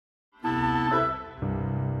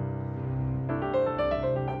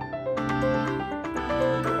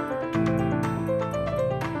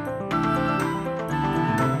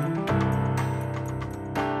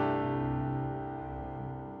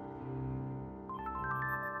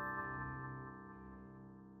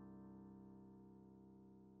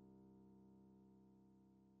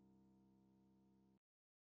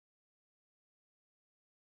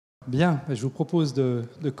Bien, je vous propose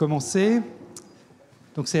de commencer.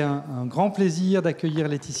 Donc c'est un grand plaisir d'accueillir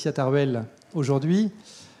Leticia Tarruell aujourd'hui.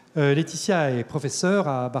 Leticia est professeure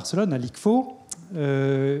à Barcelone, à l'ICFO,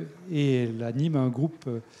 et elle anime un groupe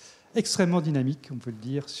extrêmement dynamique, on peut le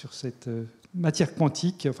dire, sur cette matière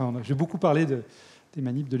quantique. Enfin, j'ai beaucoup parlé des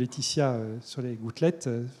manips de Leticia sur les gouttelettes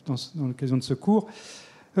dans l'occasion de ce cours.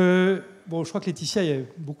 Bon, je crois que Leticia, il y a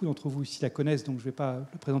beaucoup d'entre vous ici la connaissent, donc je ne vais pas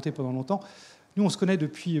le présenter pendant longtemps. Nous, on se connaît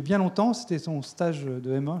depuis bien longtemps. C'était son stage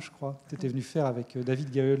de M1, je crois, que tu étais venu faire avec David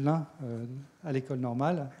Gaëlin à l'école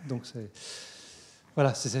normale. Donc,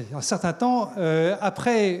 voilà, c'est un certain temps.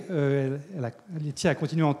 Après, Leticia a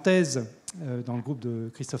continué en thèse dans le groupe de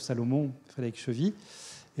Christophe Salomon, Frédéric Chevy.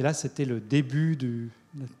 Et là, c'était le début de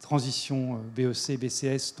la transition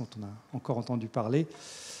BEC-BCS dont on a encore entendu parler.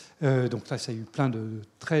 Donc là, ça a eu plein de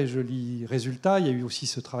très jolis résultats. Il y a eu aussi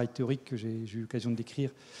ce travail théorique que j'ai eu l'occasion de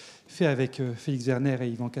décrire, fait avec Félix Werner et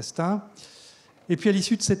Yvan Castin. Et puis à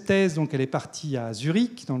l'issue de cette thèse, donc, elle est partie à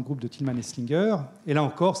Zurich, dans le groupe de Tillman et Slinger. Et là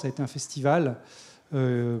encore, ça a été un festival.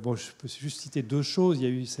 Bon, je peux juste citer deux choses. Il y a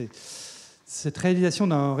eu cette réalisation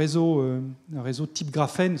d'un réseau type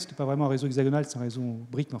graphène. Ce n'était pas vraiment un réseau hexagonal, c'est un réseau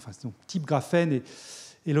brique, mais enfin, c'est donc type graphène.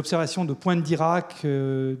 Et l'observation de points de Dirac,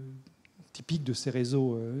 typique de ces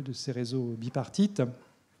réseaux bipartites,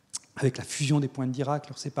 avec la fusion des points de Dirac,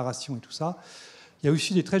 leur séparation et tout ça. Il y a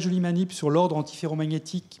aussi des très jolies manips sur l'ordre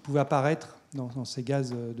antiferromagnétique qui pouvaient apparaître dans ces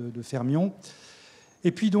gaz de fermions.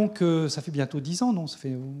 Et puis donc, ça fait bientôt 10 ans, non? Ça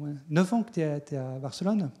fait 9 ans que tu es à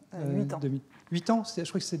Barcelone? 8 ans. 8 ans? Je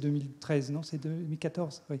crois que c'est 2013, non? C'est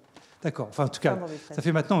 2014? Oui. D'accord. Enfin, en tout cas, ça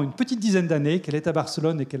fait maintenant une petite dizaine d'années qu'elle est à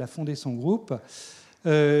Barcelone et qu'elle a fondé son groupe.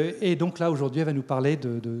 Et donc là, aujourd'hui, elle va nous parler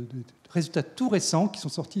de résultats tout récents qui sont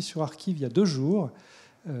sortis sur Archive il y a 2 jours.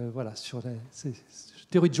 Voilà, sur la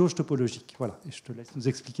théorie de jauge topologique. Voilà, et je te laisse nous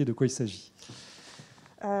expliquer de quoi il s'agit.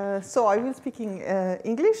 So I will speak in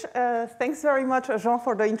English. Thanks very much, Jean,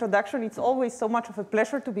 for the introduction. It's always so much of a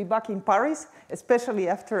pleasure to be back in Paris, especially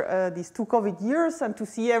after these 2 COVID years, and to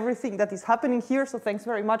see everything that is happening here. So thanks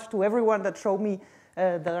very much to everyone that showed me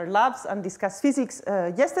their labs and discussed physics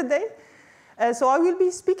yesterday. So I will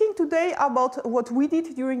be speaking today about what we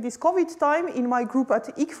did during this COVID time in my group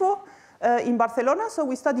at ICFO in Barcelona. So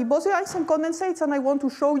we study Bose-Einstein condensates, and I want to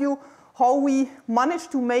show you how we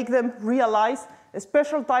managed to make them realize a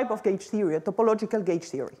special type of gauge theory, a topological gauge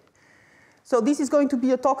theory. So this is going to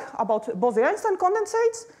be a talk about Bose-Einstein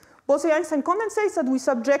condensates. Bose-Einstein condensates that we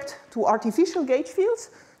subject to artificial gauge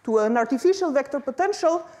fields, to an artificial vector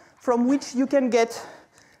potential from which you can get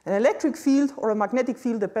an electric field or a magnetic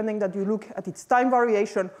field, depending that you look at its time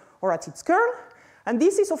variation or at its curl. And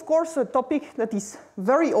this is, of course, a topic that is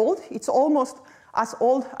very old. It's almost as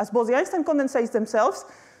old as Bose-Einstein condensates themselves.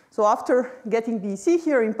 So after getting BEC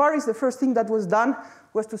here in Paris, the first thing that was done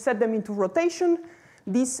was to set them into rotation.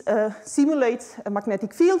 This simulates a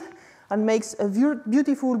magnetic field and makes a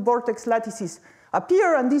beautiful vortex lattices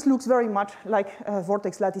appear. And this looks very much like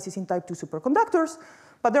vortex lattices in type 2 superconductors.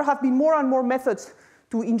 But there have been more and more methods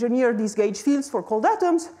to engineer these gauge fields for cold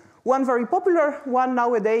atoms. One very popular one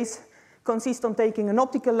nowadays consists on taking an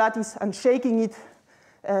optical lattice and shaking it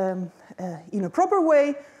in a proper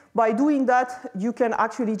way. By doing that, you can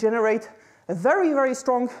actually generate a very, very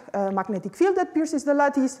strong magnetic field that pierces the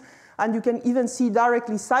lattice, and you can even see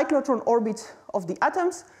directly cyclotron orbits of the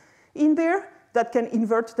atoms in there that can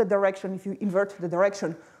invert the direction if you invert the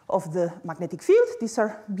direction of the magnetic field. These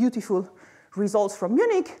are beautiful results from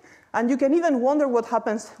Munich. And you can even wonder what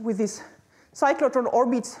happens with these cyclotron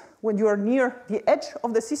orbits when you are near the edge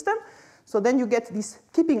of the system. So then you get these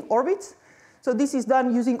kipping orbits. So this is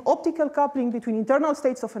done using optical coupling between internal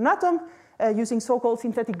states of an atom, using so-called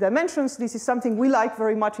synthetic dimensions. This is something we like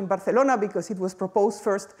very much in Barcelona because it was proposed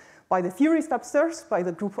first by the theorist upstairs, by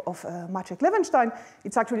the group of Maciek-Levenstein.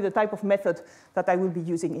 It's actually the type of method that I will be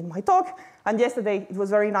using in my talk. And yesterday, it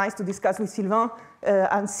was very nice to discuss with Sylvain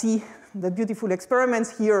and see the beautiful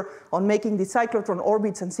experiments here on making the cyclotron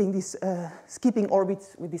orbits and seeing these skipping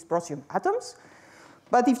orbits with these prosium atoms.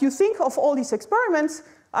 But if you think of all these experiments,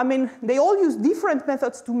 I mean, they all use different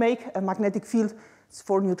methods to make a magnetic field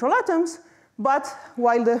for neutral atoms. But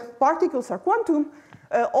while the particles are quantum,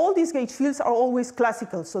 all these gauge fields are always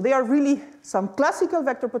classical. So they are really some classical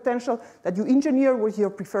vector potential that you engineer with your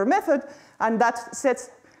preferred method, and that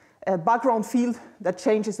sets a background field that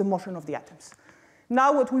changes the motion of the atoms.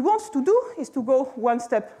 Now what we want to do is to go one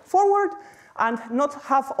step forward and not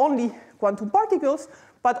have only quantum particles,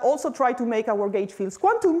 but also try to make our gauge fields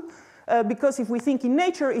quantum, because if we think in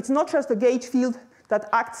nature, it's not just a gauge field that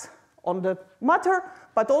acts on the matter,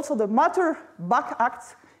 but also the matter back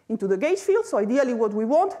acts into the gauge field. So ideally what we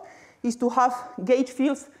want is to have gauge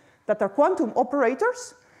fields that are quantum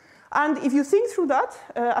operators. And if you think through that,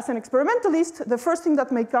 as an experimentalist, the first thing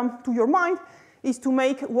that may come to your mind is to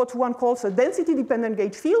make what one calls a density-dependent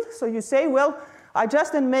gauge field. So you say, well, I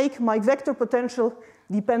just then make my vector potential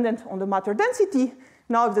dependent on the matter density.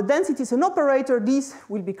 Now, if the density is an operator, this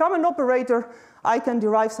will become an operator. I can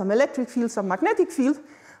derive some electric field, some magnetic field.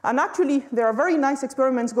 And actually, there are very nice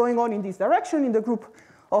experiments going on in this direction in the group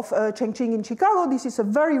of Cheng-Ching in Chicago. This is a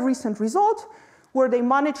very recent result where they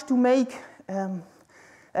managed to make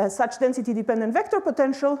such density-dependent vector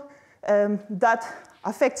potential that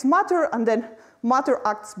affects matter, and then matter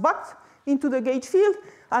acts back into the gauge field,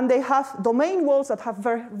 and they have domain walls that have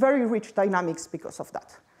very, very rich dynamics because of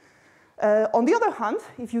that. On the other hand,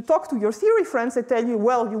 if you talk to your theory friends, they tell you,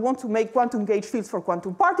 well, you want to make quantum gauge fields for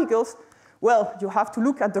quantum particles. Well, you have to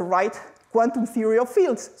look at the right quantum theory of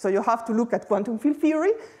fields. So you have to look at quantum field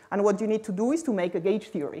theory, and what you need to do is to make a gauge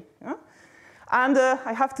theory. Yeah? And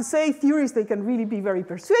I have to say, theories, they can really be very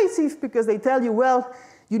persuasive because they tell you, well,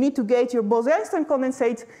 you need to gauge your Bose-Einstein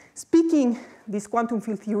condensate speaking this quantum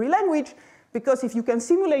field theory language, because if you can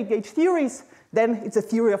simulate gauge theories, then it's a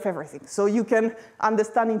theory of everything. So you can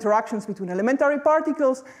understand interactions between elementary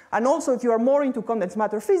particles, and also if you are more into condensed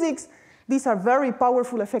matter physics, these are very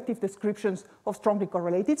powerful, effective descriptions of strongly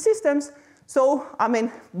correlated systems. So, I mean,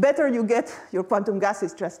 better you get your quantum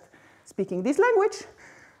gases just speaking this language.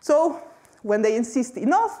 So when they insist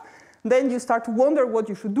enough, then you start to wonder what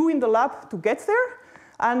you should do in the lab to get there.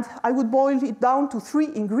 And I would boil it down to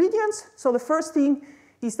 3 ingredients. So the first thing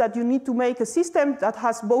is that you need to make a system that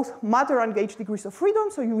has both matter and gauge degrees of freedom.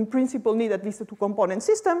 So you, in principle, need at least a 2-component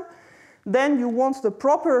system. Then you want the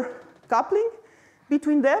proper coupling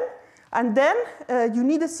between them. And then you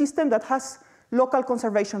need a system that has local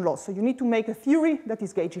conservation laws. So you need to make a theory that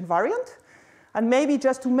is gauge invariant. And maybe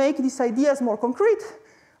just to make these ideas more concrete,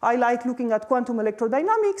 I like looking at quantum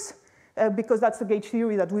electrodynamics, because that's the gauge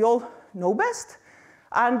theory that we all know best.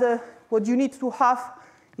 And what you need to have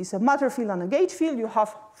is a matter field and a gauge field. You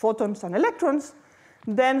have photons and electrons.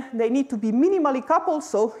 Then they need to be minimally coupled.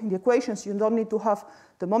 So in the equations, you don't need to have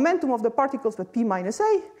the momentum of the particles, but P minus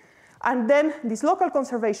A. And then this local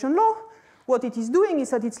conservation law, what it is doing is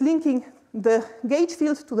that it's linking the gauge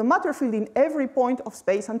field to the matter field in every point of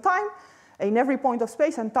space and time. In every point of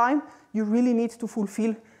space and time, you really need to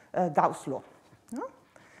fulfill Gauss' law.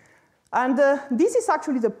 And this is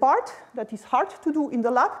actually the part that is hard to do in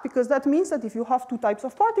the lab, because that means that if you have 2 types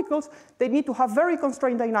of particles, they need to have very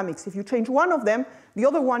constrained dynamics. If you change one of them, the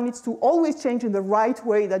other one needs to always change in the right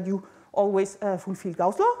way that you always fulfill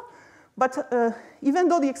Gauss' law. But even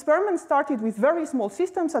though the experiment started with very small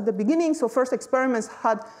systems at the beginning, so first experiments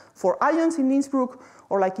had 4 ions in Innsbruck,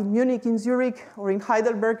 or like in Munich, in Zurich, or in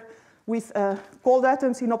Heidelberg, with cold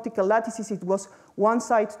atoms in optical lattices, it was 1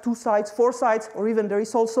 site, 2 sites, 4 sites, or even there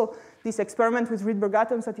is also this experiment with Rydberg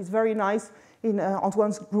atoms that is very nice in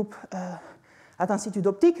Antoine's group at Institut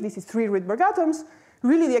d'Optique. This is 3 Rydberg atoms.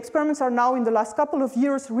 Really, the experiments are now, in the last couple of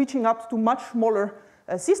years, reaching up to much smaller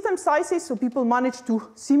system sizes. So people managed to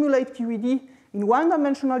simulate QED in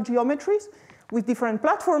 1-dimensional geometries with different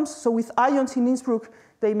platforms. So with ions in Innsbruck,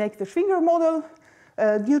 they make the Schwinger model.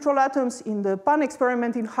 Neutral atoms in the PAN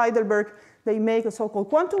experiment in Heidelberg, they make a so-called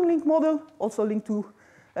quantum link model, also linked to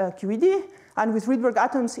QED. And with Rydberg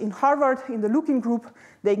atoms in Harvard, in the Lukin group,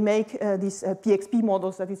 they make these PXP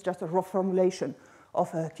models that is just a rough formulation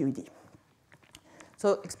of QED.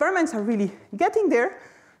 So experiments are really getting there.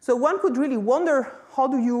 So one could really wonder, how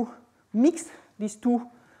do you mix these 2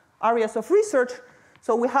 areas of research?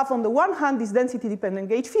 So we have, on the one hand, these density-dependent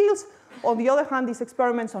gauge fields. On the other hand, these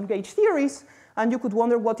experiments on gauge theories. And you could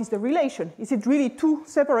wonder, what is the relation? Is it really 2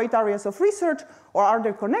 separate areas of research, or are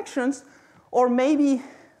there connections? Or maybe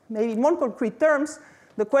in more concrete terms,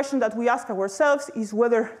 the question that we ask ourselves is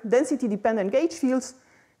whether density-dependent gauge fields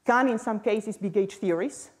can, in some cases, be gauge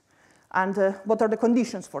theories, and what are the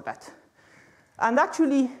conditions for that? And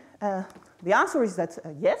actually, the answer is that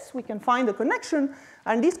yes, we can find a connection,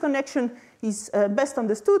 and this connection is best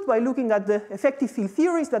understood by looking at the effective field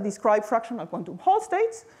theories that describe fractional quantum Hall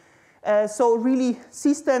states. So really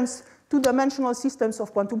systems, 2-dimensional systems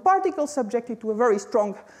of quantum particles subjected to a very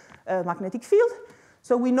strong magnetic field.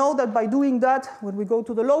 So we know that by doing that, when we go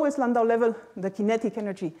to the lowest Landau level, the kinetic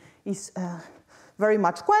energy is very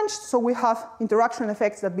much quenched. So we have interaction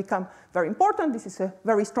effects that become very important. This is a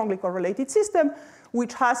very strongly correlated system,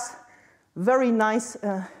 which has very nice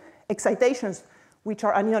excitations, which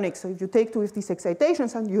are anionic. So if you take 2 of these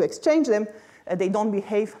excitations and you exchange them, they don't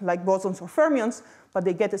behave like bosons or fermions, but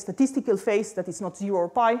they get a statistical phase that is not 0 or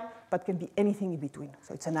pi, but can be anything in between.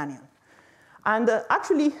 So it's an anion. And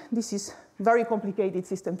actually, this is a very complicated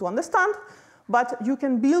system to understand. but you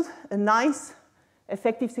can build a nice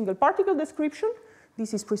effective single particle description.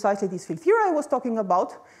 This is precisely this field theory I was talking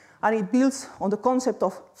about, and it builds on the concept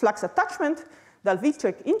of flux attachment that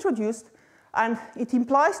Dalibard introduced, and it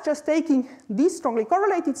implies just taking this strongly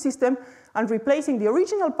correlated system and replacing the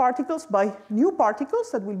original particles by new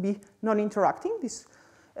particles that will be non-interacting, these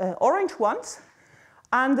orange ones.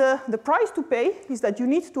 And the price to pay is that you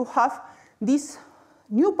need to have these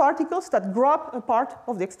new particles that grab a part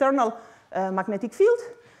of the external magnetic field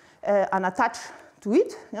and attach to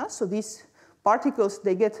it. Yeah? So these particles,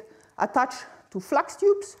 they get attached to flux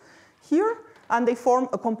tubes here, and they form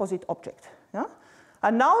a composite object. Yeah?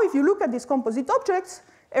 And now if you look at these composite objects,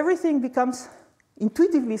 everything becomes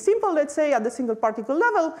intuitively simple, let's say, at the single particle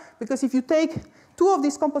level, because if you take two of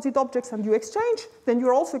these composite objects and you exchange, then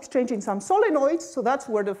you're also exchanging some solenoids, so that's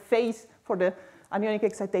where the phase for the anionic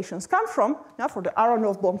excitations come from, yeah, for the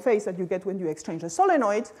Aronoff-Bohm phase that you get when you exchange the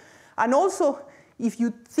solenoids. And also, if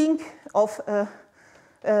you think of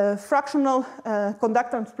fractional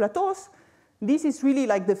conductance plateaus, this is really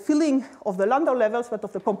like the filling of the Landau levels, but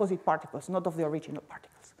of the composite particles, not of the original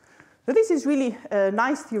particles. So this is really a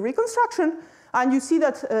nice theory construction, and you see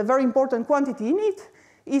that a very important quantity in it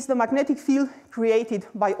is the magnetic field created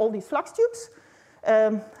by all these flux tubes.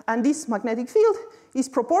 And this magnetic field is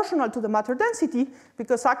proportional to the matter density,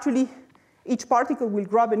 because actually each particle will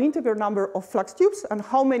grab an integer number of flux tubes, and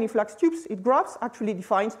how many flux tubes it grabs actually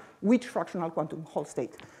defines which fractional quantum Hall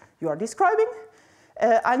state you are describing.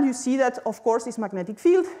 And you see that, of course, this magnetic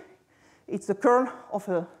field, it's the curl of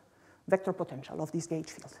a vector potential of this gauge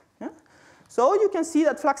field. Yeah? So you can see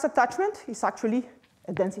that flux attachment is actually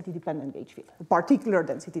a density-dependent gauge field, a particular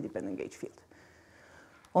density-dependent gauge field.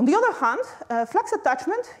 On the other hand, flux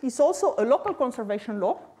attachment is also a local conservation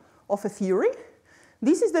law of a theory.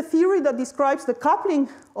 This is the theory that describes the coupling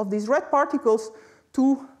of these red particles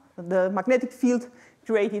to the magnetic field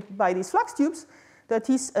created by these flux tubes. That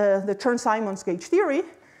is the Chern-Simons gauge theory.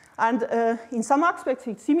 And in some aspects,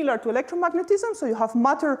 it's similar to electromagnetism. So you have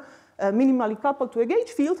matter minimally coupled to a gauge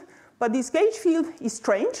field. But this gauge field is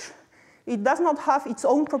strange. It does not have its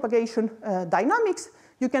own propagation dynamics.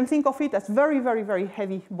 You can think of it as very, very, very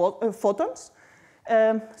heavy photons.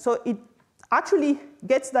 So it actually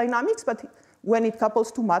gets dynamics, but when it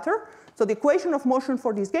couples to matter. So the equation of motion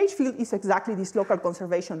for this gauge field is exactly this local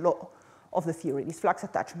conservation law of the theory, this flux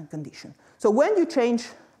attachment condition. So when you change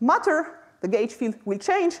matter, the gauge field will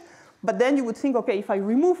change, but then you would think, okay, if I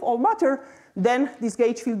remove all matter, then this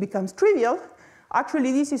gauge field becomes trivial.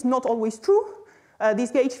 Actually, this is not always true.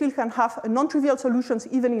 This gauge field can have non-trivial solutions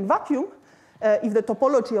even in vacuum if the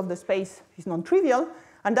topology of the space is non-trivial,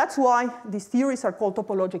 and that's why these theories are called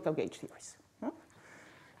topological gauge theories.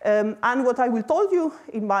 And what I will tell you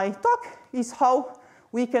in my talk is how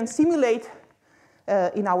we can simulate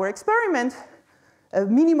in our experiment a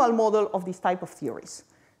minimal model of this type of theories.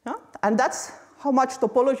 Yeah? And that's how much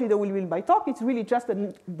topology there will be in my talk. It's really just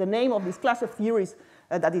the name of this class of theories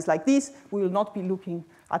that is like this. We will not be looking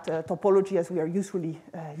at topology as we are usually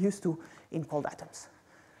used to in cold atoms.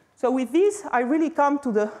 So with this, I really come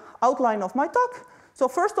to the outline of my talk. So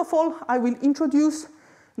first of all, I will introduce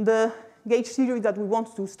the gauge theory that we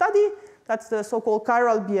want to study. That's the so-called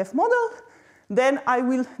chiral BF model. Then I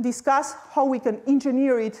will discuss how we can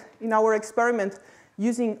engineer it in our experiment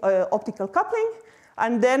using optical coupling.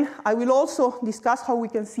 And then I will also discuss how we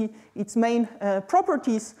can see its main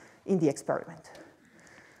properties in the experiment.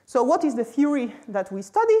 So what is the theory that we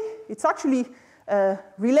study? It's actually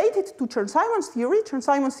related to Chern-Simons theory.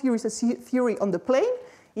 Chern-Simons theory is a theory on the plane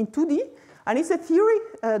in 2D. And it's a theory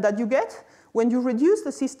that you get when you reduce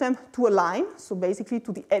the system to a line, so basically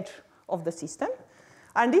to the edge of the system.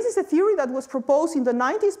 And this is a theory that was proposed in the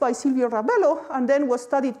 90s by Silvio Rabello and then was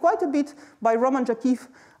studied quite a bit by Roman Jakif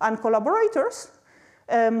and collaborators.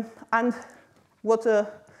 And what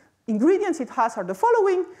ingredients it has are the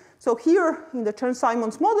following. So here in the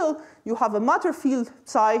Chern-Simons model, you have a matter field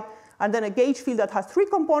psi and then a gauge field that has 3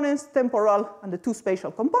 components, temporal and the 2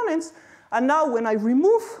 spatial components. And now when I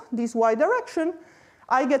remove this y direction,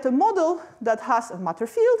 I get a model that has a matter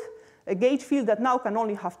field, a gauge field that now can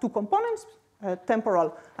only have 2 components,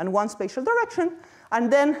 temporal and 1 spatial direction.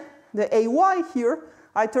 And then the AY here,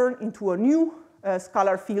 I turn into a new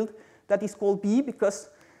scalar field that is called B because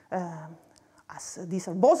as these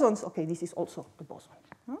are bosons, okay, this is also the boson.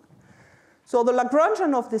 So the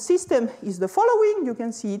Lagrangian of the system is the following. You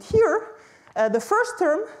can see it here. The first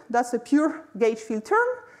term, that's a pure gauge field term.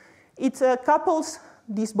 It couples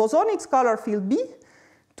this bosonic scalar field B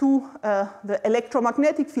to the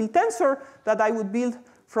electromagnetic field tensor that I would build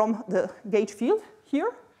from the gauge field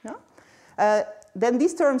here. Yeah? Then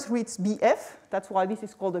these terms reach BF. That's why this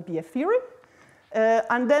is called a BF theory.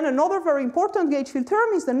 And then another very important gauge field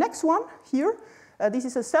term is the next one here. This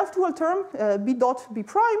is a self-dual term, B dot B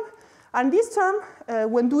prime. And this term,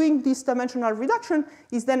 when doing this dimensional reduction,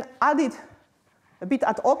 is then added a bit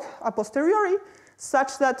ad hoc a posteriori,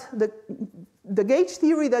 such that the gauge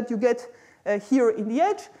theory that you get here in the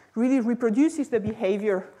edge really reproduces the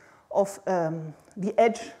behavior of the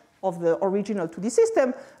edge of the original 2D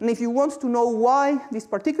system. And if you want to know why this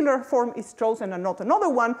particular form is chosen and not another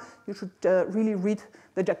one, you should really read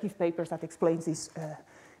the Jacquive papers that explains this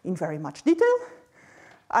in very much detail.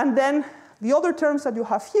 And then the other terms that you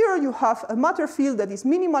have here, you have a matter field that is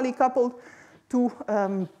minimally coupled to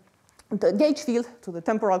the gauge field, to the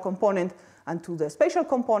temporal component, and to the spatial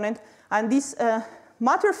component. And this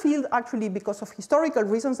matter field, actually, because of historical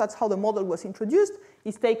reasons, that's how the model was introduced,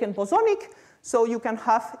 is taken bosonic. So you can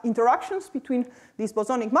have interactions between these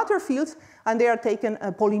bosonic matter fields, and they are taken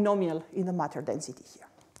polynomial in the matter density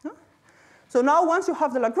here. So now once you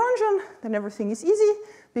have the Lagrangian, then everything is easy,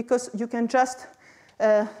 because you can just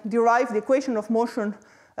derive the equation of motion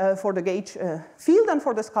for the gauge field and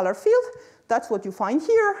for the scalar field. That's what you find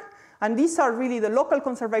here. And these are really the local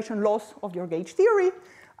conservation laws of your gauge theory.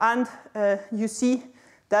 And you see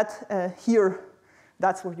that here,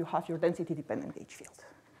 that's where you have your density-dependent gauge field.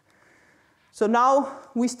 So now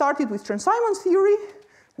we started with Chern-Simons theory,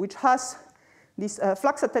 which has this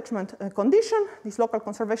flux attachment condition, this local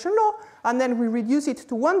conservation law, and then we reduce it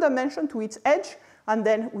to one dimension, to its edge, and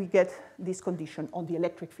then we get this condition on the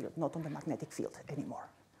electric field, not on the magnetic field anymore.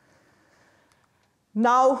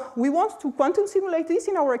 Now, we want to quantum simulate this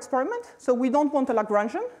in our experiment, so we don't want a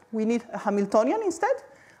Lagrangian, we need a Hamiltonian instead.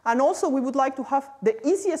 And also, we would like to have the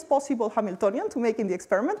easiest possible Hamiltonian to make in the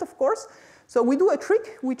experiment, of course. So we do a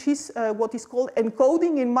trick, which is what is called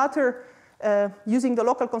encoding in matter using the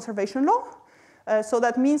local conservation law. So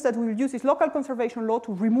that means that we will use this local conservation law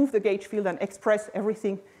to remove the gauge field and express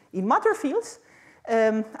everything in matter fields.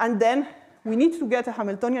 And then we need to get a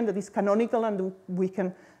Hamiltonian that is canonical and we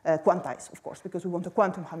can quantize, of course, because we want a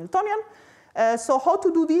quantum Hamiltonian. So how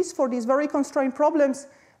to do this for these very constrained problems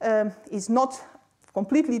is not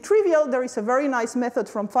completely trivial. There is a very nice method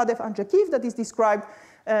from Fadev and Jacquive that is described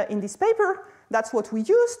in this paper. That's what we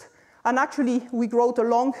used. And actually, we wrote a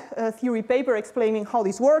long theory paper explaining how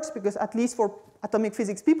this works, because at least for atomic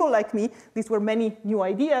physics people like me, these were many new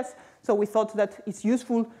ideas. So we thought that it's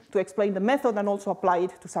useful to explain the method and also apply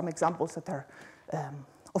it to some examples that are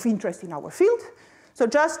of interest in our field. So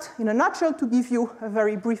just in a nutshell, to give you a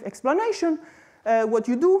very brief explanation, what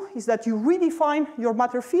you do is that you redefine your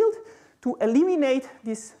matter field to eliminate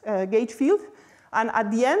this gauge field. And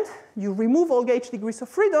at the end, you remove all gauge degrees of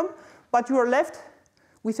freedom, but you are left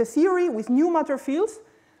with a theory with new matter fields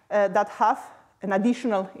that have an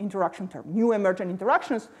additional interaction term, new emergent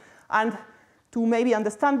interactions. And to maybe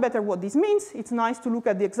understand better what this means, it's nice to look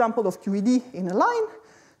at the example of QED in a line.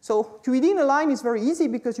 So QED in a line is very easy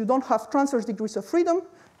because you don't have transverse degrees of freedom,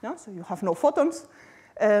 yeah? So you have no photons.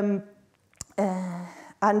 And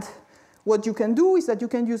what you can do is that you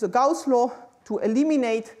can use a Gauss law to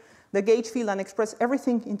eliminate the gauge field and express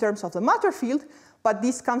everything in terms of the matter field, but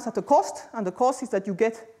this comes at a cost, and the cost is that you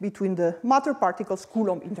get between the matter particles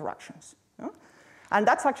Coulomb interactions. Yeah? And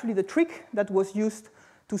that's actually the trick that was used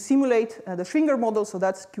to simulate the Schwinger model, so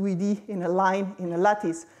that's QED in a line in a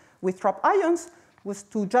lattice with trapped ions, was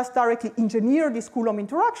to just directly engineer these Coulomb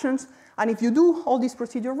interactions. And if you do all this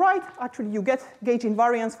procedure right, actually you get gauge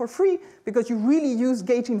invariance for free, because you really use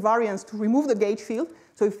gauge invariance to remove the gauge field.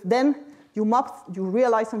 So if then you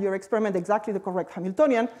realize on your experiment exactly the correct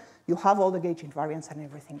Hamiltonian, you have all the gauge invariance and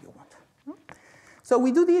everything you want. So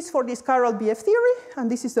we do this for this chiral BF theory, and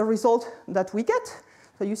this is the result that we get.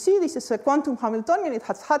 So you see, this is a quantum Hamiltonian. It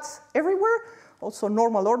has hats everywhere. Also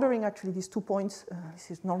normal ordering, actually these 2 points,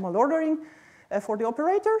 this is normal ordering for the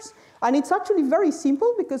operators. And it's actually very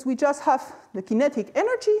simple, because we just have the kinetic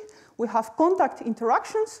energy. We have contact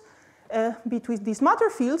interactions between these matter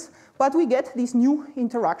fields, but we get these new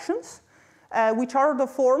interactions, which are the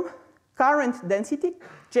form current density.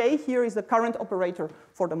 J here is the current operator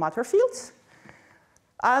for the matter fields.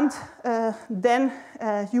 And then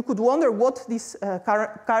you could wonder what these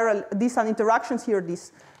these interactions here,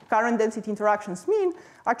 these current density interactions mean.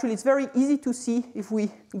 Actually, it's very easy to see if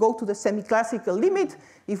we go to the semi-classical limit.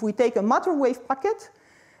 If we take a matter wave packet,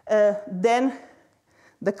 then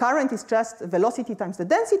the current is just velocity times the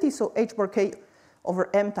density, so h bar k over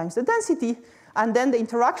m times the density. And then the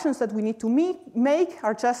interactions that we need to make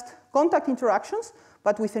are just contact interactions,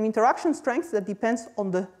 but with an interaction strength that depends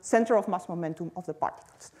on the center of mass momentum of the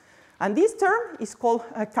particles. And this term is called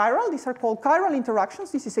chiral. These are called chiral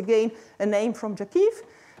interactions. This is, again, a name from Jacquive.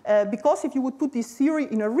 Because if you would put this theory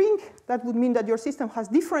in a ring, that would mean that your system has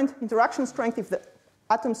different interaction strength if the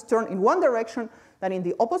atoms turn in one direction than in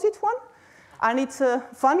the opposite one. And it's a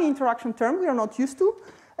funny interaction term we are not used to,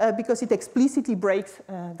 because it explicitly breaks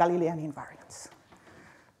Galilean invariance.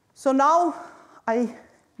 So now I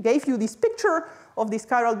gave you this picture of this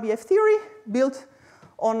chiral BF theory built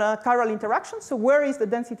on a chiral interaction. So where is the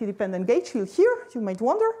density-dependent gauge field here, you might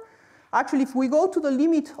wonder. Actually, if we go to the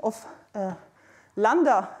limit of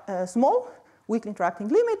lambda small, weakly interacting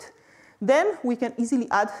limit, then we can easily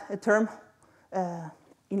add a term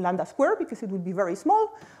in lambda square, because it will be very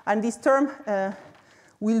small. And this term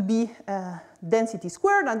will be density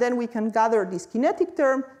squared. And then we can gather this kinetic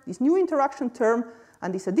term, this new interaction term,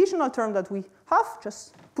 and this additional term that we have,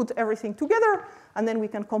 just put everything together, and then we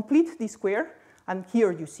can complete this square. And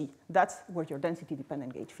here you see, that's where your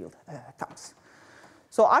density-dependent gauge field comes.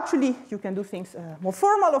 So actually, you can do things more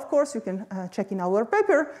formal, of course. You can check in our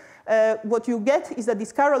paper. What you get is that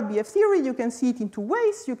this chiral BF theory, you can see it in two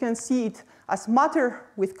ways. You can see it as matter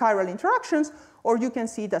with chiral interactions, or you can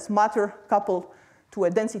see it as matter coupled to a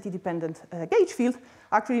density-dependent gauge field.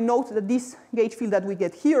 Actually, note that this gauge field that we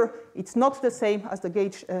get here, it's not the same as the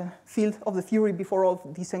gauge field of the theory before all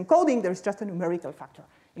this encoding. There is just a numerical factor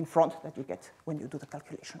in front that you get when you do the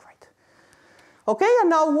calculation right. Okay, and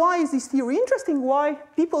now why is this theory interesting? Why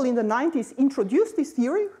people in the 90s introduced this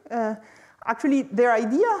theory? Actually, their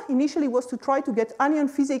idea initially was to try to get anion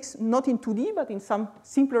physics not in 2D, but in some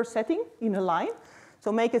simpler setting in a line.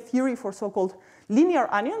 So make a theory for so-called linear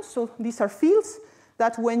anions. So these are fields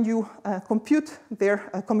that when you compute their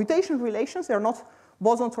commutation relations, they're not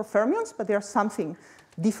bosons or fermions, but they're something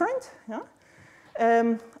different.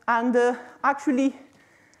 Yeah? Actually,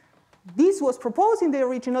 this was proposed in the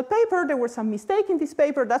original paper. There were some mistakes in this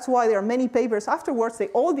paper. That's why there are many papers afterwards. They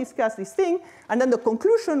all discuss this thing. And then the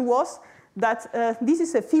conclusion was that this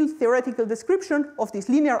is a field theoretical description of these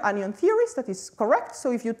linear anion theories that is correct.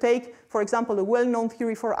 So if you take, for example, a well-known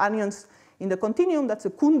theory for anions in the continuum, that's a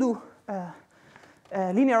Kundu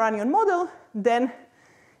linear anion model, then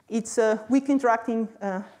its weakly interacting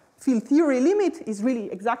field theory limit is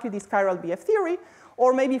really exactly this chiral BF theory.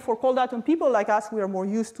 Or maybe for cold atom people like us, we are more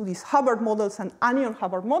used to these Hubbard models and anion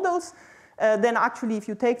Hubbard models. Then actually, if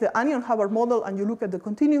you take the anion Hubbard model and you look at the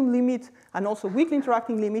continuum limit and also weakly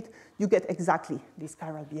interacting limit, you get exactly this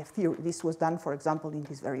chiral BF theory. This was done, for example, in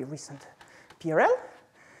this very recent PRL.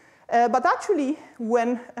 But actually,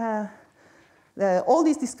 when all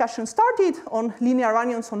these discussions started on linear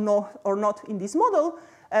anions or not in this model,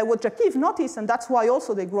 what Jakiv noticed, and that's why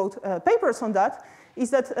also they wrote papers on that, is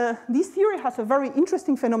that this theory has a very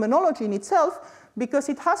interesting phenomenology in itself, because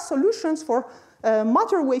it has solutions for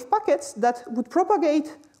matter wave packets that would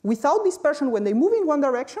propagate without dispersion when they move in one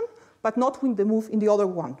direction, but not when they move in the other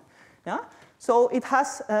one. Yeah? So it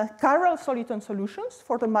has chiral soliton solutions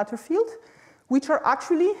for the matter field, which are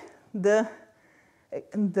actually they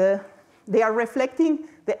are reflecting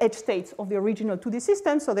the edge states of the original 2D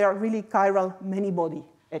system, so they are really chiral many-body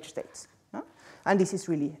edge states. Yeah? And this is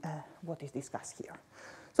really what is discussed here.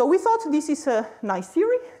 So we thought this is a nice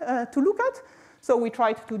theory to look at. So we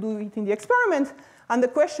tried to do it in the experiment. And the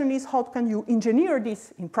question is, how can you engineer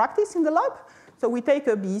this in practice in the lab? So we take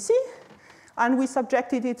a BEC, and we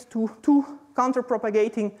subjected it to two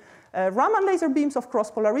counter-propagating Raman laser beams of cross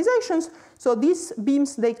polarizations. So these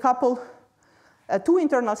beams, they couple two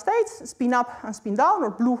internal states, spin up and spin down, or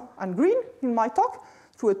blue and green in my talk,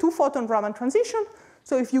 through a two-photon Raman transition.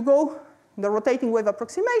 So if you go in the rotating wave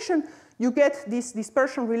approximation, you get this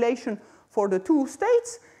dispersion relation for the two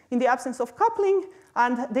states in the absence of coupling,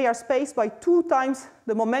 and they are spaced by 2 times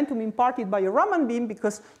the momentum imparted by a Raman beam,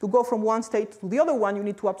 because to go from one state to the other one, you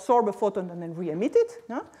need to absorb a photon and then re-emit it.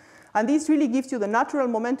 Yeah? And this really gives you the natural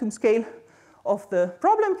momentum scale of the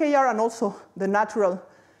problem KR, and also the natural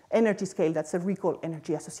energy scale, that's a recall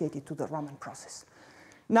energy associated to the Raman process.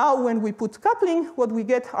 Now, when we put coupling, what we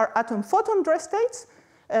get are atom-photon dress states.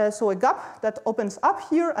 So a gap that opens up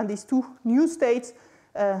here, and these two new states,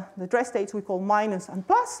 the dress states we call minus and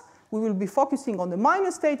plus. We will be focusing on the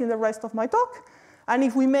minus state in the rest of my talk. And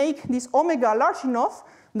if we make this omega large enough,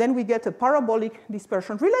 then we get a parabolic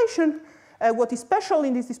dispersion relation. What is special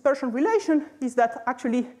in this dispersion relation is that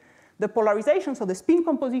actually the polarization, so the spin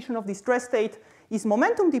composition of this dress state, is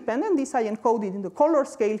momentum dependent. This I encoded in the color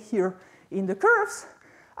scale here in the curves.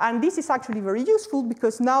 And this is actually very useful,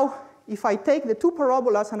 because now if I take the two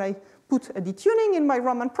parabolas and I put a detuning in my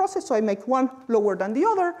Raman process, so I make one lower than the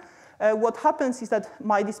other, what happens is that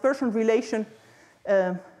my dispersion relation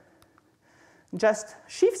just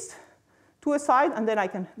shifts to a side, and then I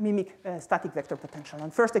can mimic static vector potential.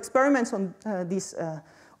 And first experiments on this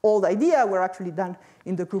old idea were actually done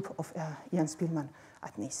in the group of Ian Spielman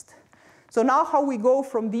at NIST. So now how we go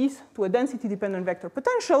from these to a density-dependent vector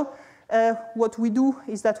potential, what we do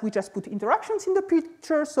is that we just put interactions in the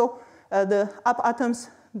picture. So the up atoms,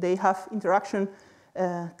 they have interaction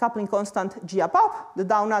coupling constant G up up, the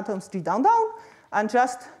down atoms G down down, and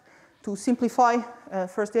just to simplify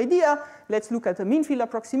first the idea, let's look at the mean field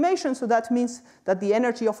approximation. So that means that the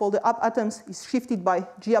energy of all the up atoms is shifted by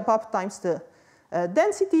G up up times the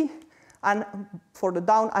density, and for the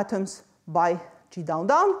down atoms by G down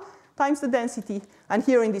down times the density. And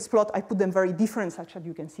here in this plot, I put them very different such that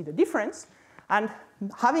you can see the difference. And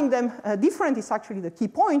having them different is actually the key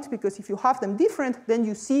point, because if you have them different, then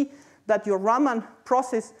you see that your Raman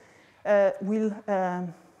process will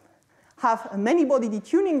have a many-body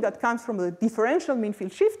detuning that comes from the differential mean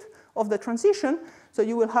field shift of the transition. So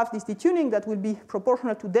you will have this detuning that will be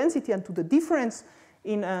proportional to density and to the difference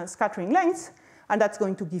in scattering lengths, and that's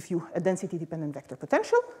going to give you a density-dependent vector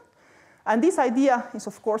potential. And this idea is,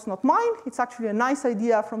 of course, not mine. It's actually a nice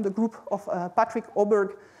idea from the group of Patrick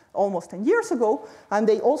Oberg almost 10 years ago, and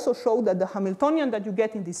they also show that the Hamiltonian that you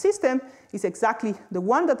get in this system is exactly the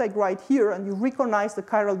one that I write here, and you recognize the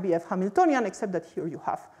chiral BF Hamiltonian, except that here you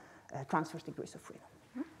have transverse degrees of freedom.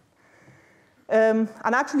 And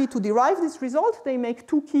actually, to derive this result, they make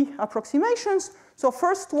two key approximations. So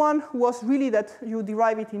first one was really that you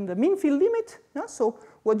derive it in the mean field limit. Yeah? So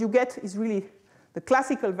what you get is really the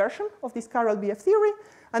classical version of this chiral BF theory.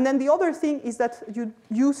 And then the other thing is that you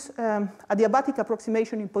use adiabatic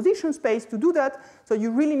approximation in position space to do that. So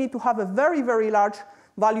you really need to have a very, very large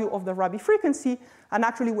value of the Rabi frequency. And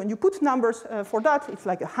actually, when you put numbers for that, it's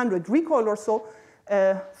like 100 recoil or so.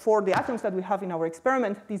 For the atoms that we have in our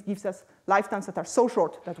experiment, this gives us lifetimes that are so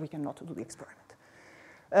short that we cannot do the experiment.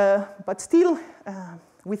 But still,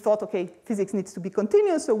 we thought, OK, physics needs to be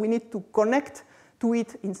continuous, so we need to connect to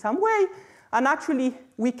it in some way. And actually,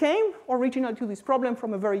 we came originally to this problem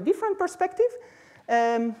from a very different perspective,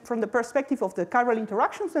 from the perspective of the chiral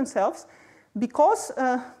interactions themselves, because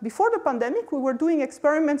before the pandemic, we were doing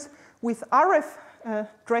experiments with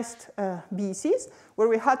RF-dressed BECs, where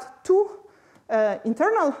we had two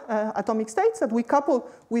internal atomic states that we couple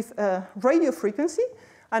with radio frequency.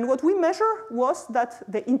 And what we measured was that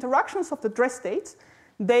the interactions of the dress states,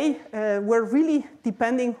 they were really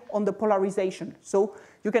depending on the polarization. So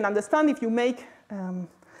you can understand if you make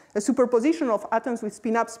a superposition of atoms with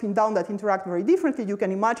spin up, spin down that interact very differently, you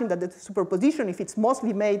can imagine that the superposition, if it's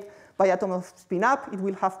mostly made by atom of spin up, it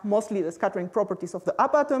will have mostly the scattering properties of the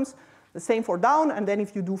up atoms, the same for down, and then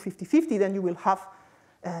if you do 50-50, then you will have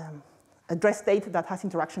a dress state that has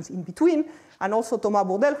interactions in between. And also Thomas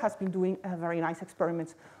Bourdelle has been doing very nice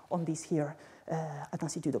experiments on this here at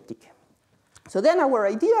Institut Optique. So then our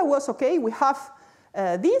idea was, OK, we have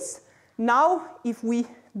this. Now, if we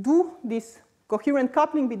do this coherent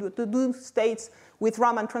coupling between the two states with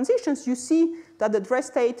Raman transitions, you see that the dress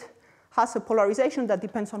state has a polarization that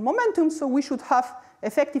depends on momentum. So we should have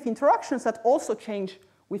effective interactions that also change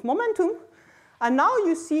with momentum. And now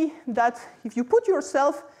you see that if you put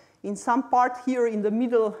yourself in some part here in the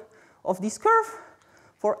middle of this curve,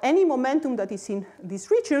 for any momentum that is in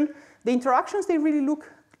this region, the interactions, they really look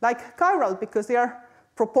like chiral because they are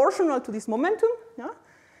proportional to this momentum.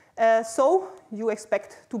 Yeah? So you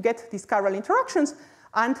expect to get these chiral interactions,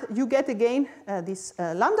 and you get again this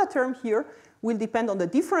lambda term here will depend on the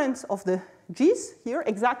difference of the g's here,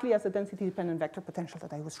 exactly as the density-dependent vector potential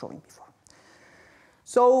that I was showing before.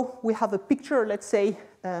 So we have a picture, let's say,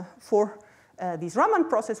 for this Raman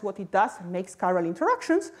process, what it does, it makes chiral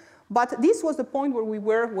interactions. But this was the point where we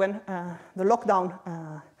were when the lockdown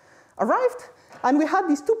arrived. And we had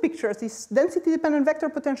these two pictures, this density-dependent vector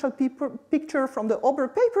potential picture from the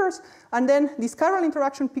Oberg papers, and then this chiral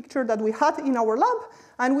interaction picture that we had in our lab.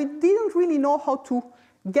 And we didn't really know how to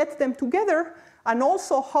get them together, and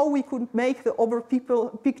also how we could make the Oberg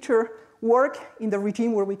picture work in the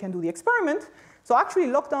regime where we can do the experiment. So actually,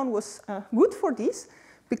 lockdown was good for this,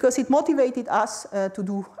 because it motivated us to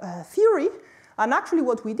do theory. And actually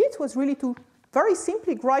what we did was really to very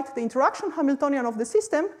simply write the interaction Hamiltonian of the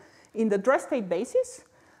system in the dress state basis.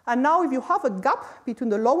 And now if you have a gap between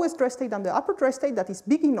the lowest dress state and the upper dress state that is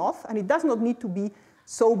big enough, and it does not need to be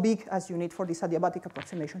so big as you need for this adiabatic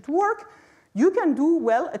approximation to work, you can do,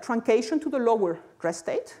 well, a truncation to the lower dress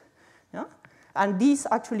state. Yeah? And this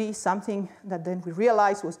actually is something that then we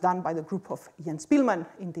realized was done by the group of Ian Spielman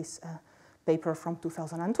in this paper from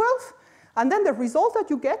 2012. And then the result that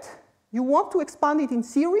you get, you want to expand it in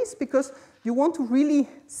series because you want to really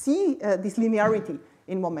see this linearity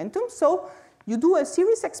in momentum. So you do a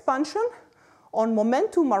series expansion on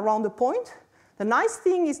momentum around the point The nice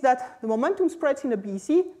thing is that the momentum spreads in the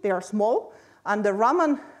BEC, they are small, and the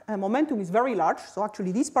Raman momentum is very large, so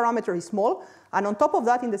actually this parameter is small, and on top of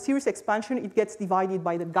that, in the series expansion, it gets divided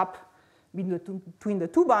by the gap between the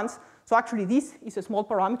two bands. So actually, this is a small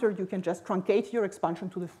parameter. You can just truncate your expansion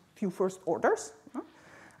to the few first orders.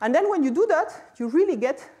 And then when you do that, you really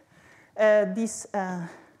get this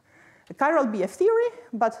chiral BF theory,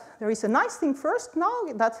 but there is a nice thing first now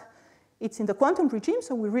that it's in the quantum regime,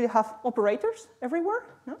 so we really have operators everywhere.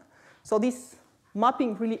 So this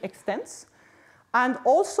mapping really extends. And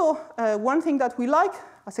also, one thing that we like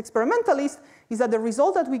as experimentalists is that the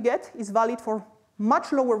result that we get is valid for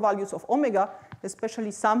much lower values of omega,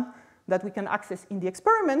 especially some that we can access in the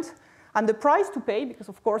experiment. And the price to pay, because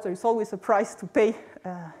of course there is always a price to pay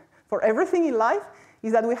for everything in life,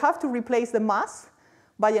 is that we have to replace the mass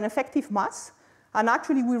by an effective mass. And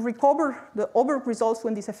actually we recover the Oberg results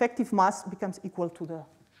when this effective mass becomes equal to the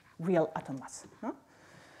real atom mass.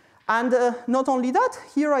 And not only that,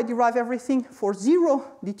 here I derive everything for zero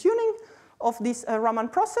detuning of this Raman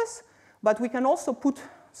process, but we can also put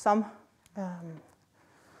some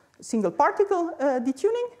single particle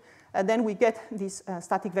detuning, and then we get this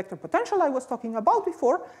static vector potential I was talking about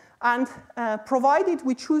before, and provided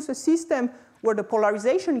we choose a system where the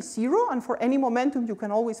polarization is zero, and for any momentum you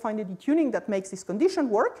can always find a detuning that makes this condition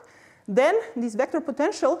work, then this vector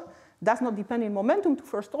potential does not depend in momentum to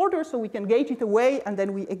first order, so we can gauge it away, and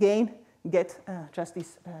then we again get just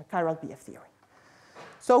this chiral BF theory.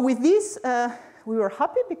 So with this, we were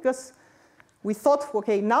happy because we thought,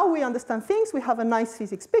 okay, now we understand things, we have a nice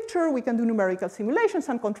physics picture, we can do numerical simulations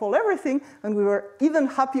and control everything, and we were even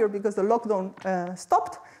happier because the lockdown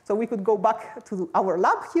stopped, so we could go back to our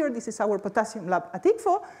lab here. This is our potassium lab at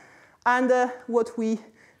ICFO, and what we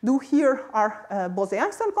do here are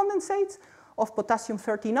Bose-Einstein condensates of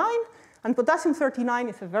potassium-39, and potassium-39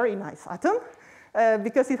 is a very nice atom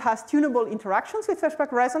because it has tunable interactions with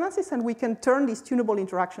Feshbach resonances, and we can turn these tunable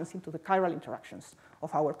interactions into the chiral interactions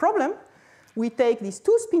of our problem. We take these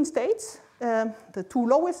two spin states, the two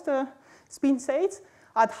lowest spin states,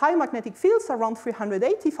 at high magnetic fields around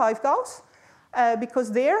 385 Gauss,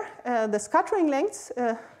 because there the scattering lengths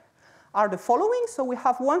are the following. So we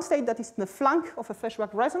have one state that is in the flank of a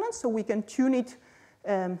Feshbach resonance, so we can tune it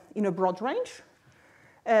in a broad range.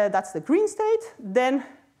 That's the green state. Then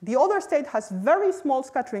the other state has very small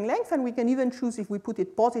scattering length, and we can even choose if we put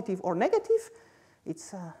it positive or negative.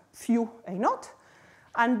 It's few A naught.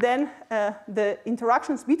 And then the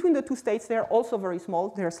interactions between the two states, they're also very small.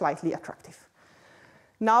 They're slightly attractive.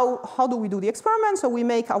 Now, how do we do the experiment? So we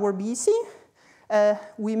make our BEC.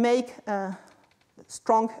 We make a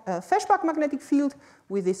strong Feshbach magnetic field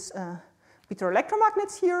with these Peter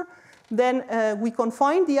electromagnets here. Then we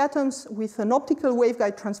confine the atoms with an optical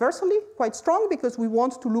waveguide transversally, quite strong, because we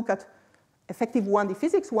want to look at effective 1D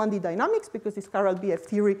physics, 1D dynamics, because this chiral BF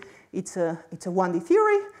theory, it's a 1D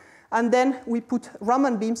theory. And then we put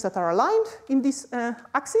Raman beams that are aligned in this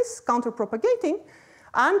axis, counter-propagating.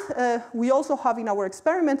 And we also have in our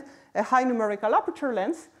experiment a high numerical aperture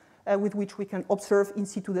lens with which we can observe in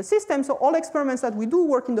situ the system. So all experiments that we do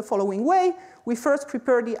work in the following way. We first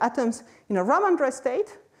prepare the atoms in a Raman dress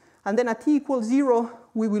state, and then at t equals 0,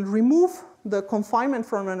 we will remove the confinement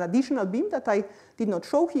from an additional beam that I did not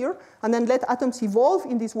show here, and then let atoms evolve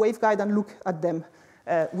in this waveguide and look at them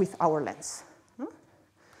with our lens.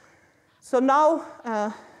 So now,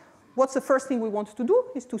 what's the first thing we want to do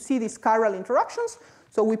is to see these chiral interactions.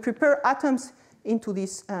 So we prepare atoms into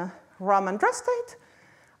this Raman dress state.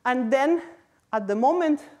 And then at the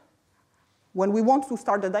moment when we want to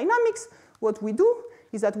start the dynamics, what we do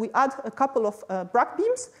is that we add a couple of Bragg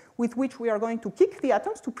beams with which we are going to kick the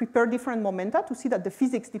atoms to prepare different momenta to see that the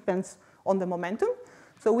physics depends on the momentum.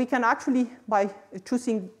 So we can actually, by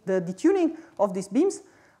choosing the detuning of these beams,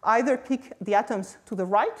 either kick the atoms to the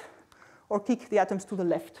right or kick the atoms to the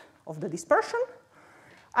left of the dispersion.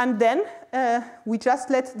 And then we just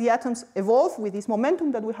let the atoms evolve with this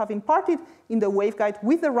momentum that we have imparted in the waveguide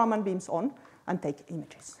with the Raman beams on and take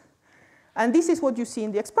images. And this is what you see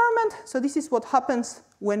in the experiment. So this is what happens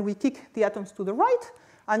when we kick the atoms to the right.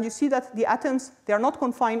 And you see that the atoms, they are not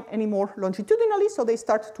confined anymore longitudinally, so they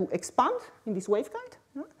start to expand in this waveguide.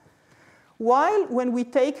 While when we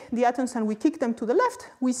take the atoms and we kick them to the left,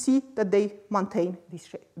 we see that they maintain this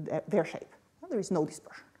shape, their shape. There is no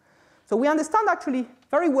dispersion. So we understand actually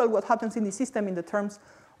very well what happens in the system in the terms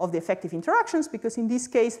of the effective interactions, because in this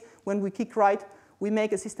case, when we kick right, we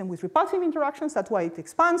make a system with repulsive interactions. That's why it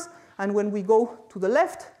expands. And when we go to the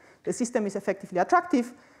left, the system is effectively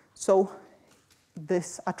attractive. So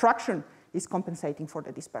this attraction is compensating for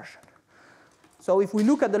the dispersion. So if we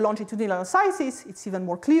look at the longitudinal sizes, it's even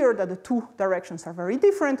more clear that the two directions are very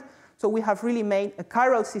different. So we have really made a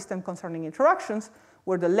chiral system concerning interactions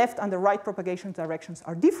where the left and the right propagation directions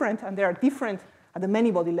are different, and they are different at the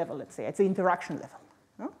many-body level, let's say, at the interaction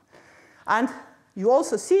level. And you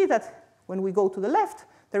also see that when we go to the left,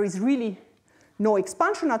 there is really no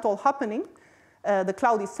expansion at all happening. The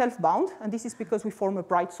cloud is self-bound, and this is because we form a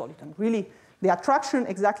bright soliton. Really, the attraction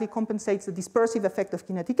exactly compensates the dispersive effect of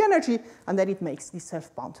kinetic energy, and then it makes this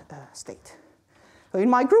self-bound state. So in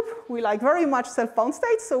my group, we like very much self-bound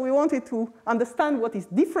states, so we wanted to understand what is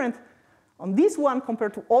different on this one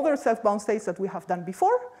compared to other self-bound states that we have done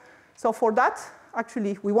before. So for that,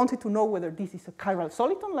 actually, we wanted to know whether this is a chiral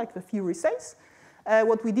soliton, like the theory says.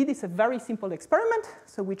 What we did is a very simple experiment.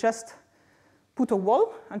 So we just put a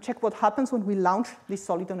wall and check what happens when we launch this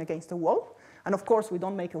soliton against a wall. And of course, we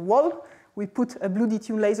don't make a wall. We put a blue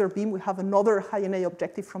detuned laser beam. We have another high-NA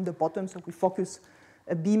objective from the bottom, so we focus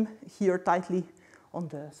a beam here tightly on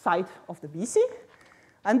the side of the BC.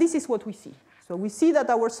 And this is what we see. So we see that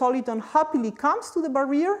our soliton happily comes to the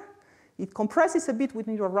barrier. It compresses a bit when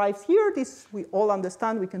it arrives here. This we all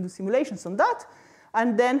understand. We can do simulations on that.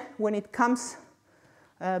 And then when it comes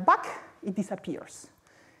back, it disappears.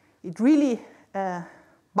 It really,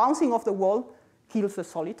 bouncing off the wall, kills the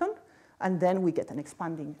soliton. And then we get an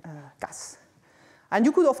expanding gas. And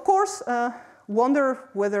you could, of course, wonder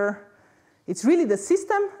whether it's really the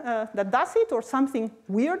system that does it or something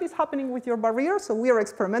weird is happening with your barrier. So we are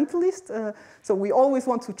experimentalists, so we always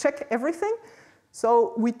want to check everything.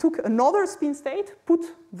 So we took another spin state, put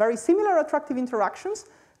very similar attractive interactions,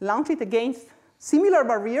 launch it against similar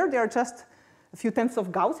barrier. There are just a few tenths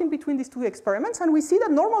of Gauss in between these two experiments. And we see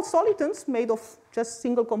that normal solitons made of just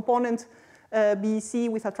single component BEC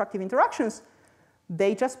with attractive interactions,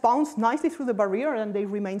 they just bounce nicely through the barrier and they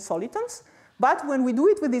remain solitons. But when we do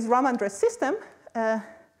it with this Raman dress system,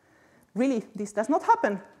 really this does not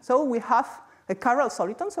happen. So we have a chiral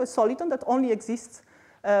soliton, so a soliton that only exists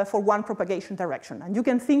for one propagation direction. And you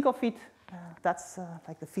can think of it, that's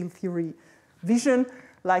like the field theory vision,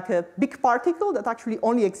 like a big particle that actually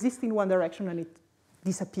only exists in one direction and it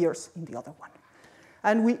disappears in the other one.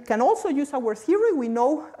 And we can also use our theory. We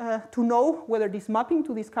know to know whether this mapping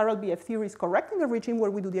to this chiral BF theory is correct in the regime where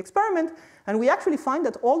we do the experiment. And we actually find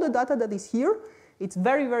that all the data that is here, it's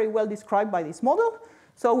very, very well described by this model.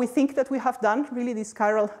 So we think that we have done really these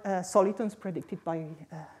chiral solitons predicted by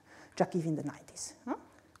Jacques in the 90s.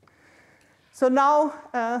 So now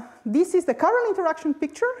this is the chiral interaction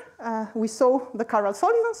picture. We saw the chiral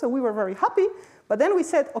soliton, so we were very happy. But then we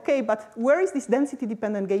said, OK, but where is this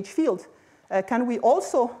density-dependent gauge field? Can we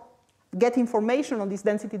also get information on this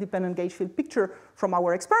density-dependent gauge field picture from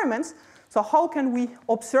our experiments? So how can we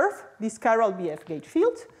observe this chiral BF gauge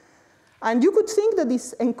field? And you could think that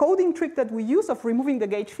this encoding trick that we use of removing the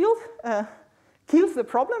gauge field kills the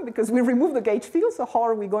problem because we remove the gauge field, so how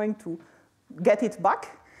are we going to get it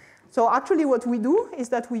back? So actually what we do is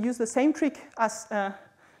that we use the same trick as the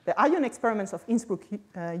ion experiments of Innsbruck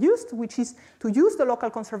used, which is to use the local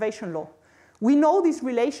conservation law. We know this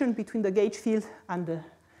relation between the gauge field and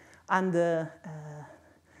the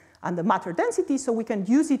matter density, so we can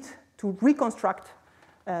use it to reconstruct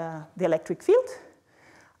the electric field.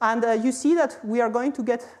 And you see that we are going to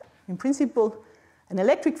get, in principle, an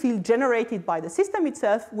electric field generated by the system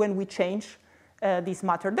itself when we change this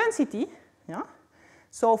matter density. Yeah?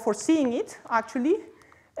 So for seeing it, actually,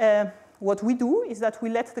 what we do is that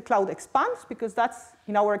we let the cloud expand, because that's,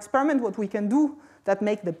 in our experiment, what we can do that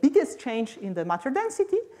make the biggest change in the matter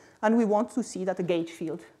density, and we want to see that the gauge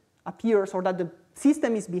field appears or that the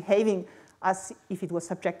system is behaving as if it was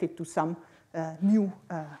subjected to some new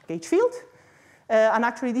gauge field. And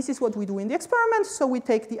actually, this is what we do in the experiment. So we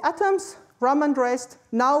take the atoms, Raman dressed.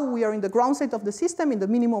 Now we are in the ground state of the system, in the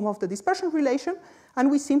minimum of the dispersion relation,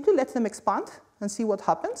 and we simply let them expand and see what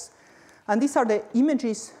happens. And these are the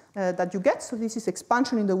images that you get. So this is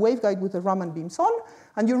expansion in the waveguide with the Raman beams on.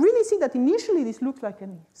 And you really see that initially this looks like a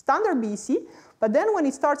standard BEC, but then when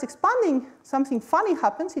it starts expanding, something funny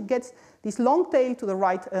happens. It gets this long tail to the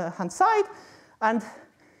right-hand side, and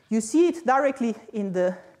you see it directly in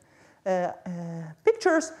the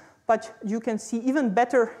pictures, but you can see even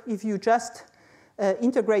better if you just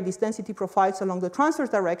integrate these density profiles along the transverse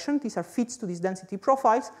direction. These are fits to these density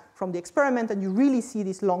profiles from the experiment, and you really see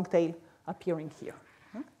this long tail appearing here.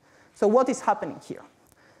 So what is happening here?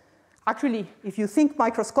 Actually, if you think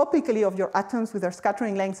microscopically of your atoms with their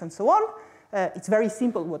scattering lengths and so on, it's very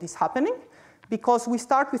simple what is happening, because we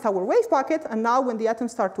start with our wave packet, and now when the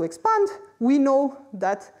atoms start to expand, we know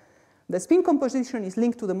that the spin composition is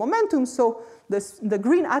linked to the momentum, so the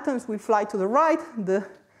green atoms will fly to the right, the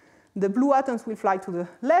the blue atoms will fly to the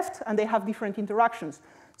left, and they have different interactions.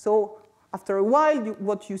 So after a while,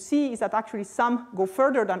 what you see is that actually some go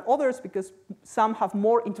further than others because some have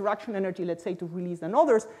more interaction energy, let's say, to release than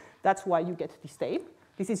others. That's why you get this tape.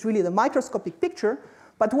 This is really the microscopic picture.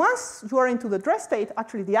 But once you are into the dress state,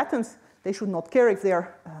 actually the atoms, they should not care if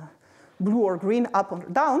they're blue or green, up or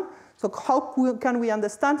down. So how can we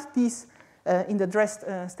understand this in the dressed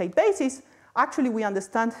state basis? Actually, we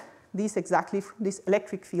understand this exactly, this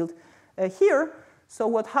electric field here. So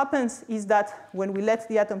what happens is that when we let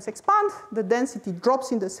the atoms expand, the density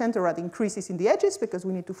drops in the center and increases in the edges because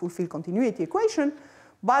we need to fulfill continuity equation.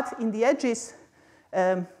 But in the edges,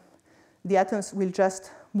 the atoms will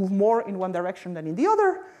just move more in one direction than in the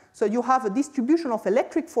other. So you have a distribution of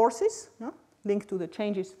electric forces linked to the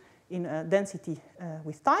changes in density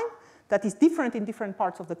with time that is different in different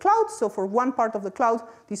parts of the cloud. So for one part of the cloud,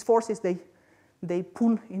 these forces, they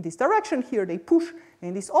pull in this direction. Here they push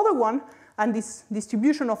in this other one. And this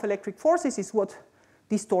distribution of electric forces is what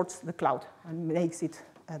distorts the cloud and makes it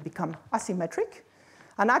become asymmetric.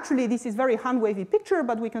 And actually, this is very hand-wavy picture,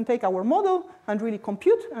 but we can take our model and really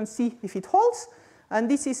compute and see if it holds. And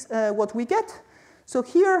this is what we get. So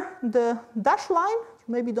here, the dashed line, you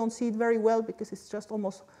maybe don't see it very well because it's just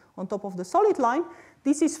almost on top of the solid line.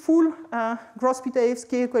 This is full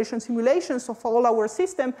Gross-Pitayevsky equation simulations of all our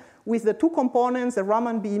system with the two components, the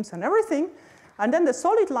Raman beams and everything. And then the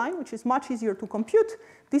solid line, which is much easier to compute,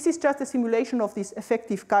 this is just a simulation of this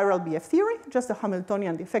effective chiral BF theory, just the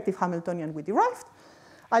Hamiltonian, the effective Hamiltonian we derived.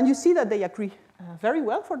 And you see that they agree very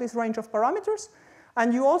well for this range of parameters.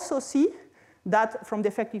 And you also see that from the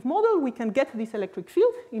effective model, we can get this electric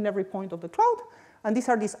field in every point of the cloud. And these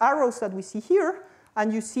are these arrows that we see here.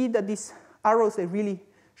 And you see that these arrows, they really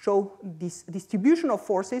show this distribution of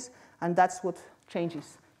forces. And that's what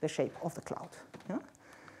changes the shape of the cloud. Yeah?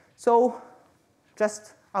 So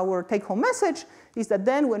just our take-home message is that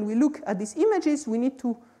then when we look at these images, we need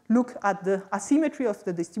to look at the asymmetry of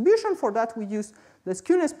the distribution. For that, we use the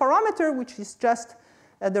skewness parameter, which is just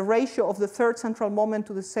the ratio of the third central moment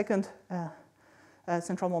to the second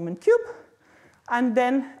central moment cube. And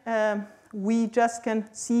then we just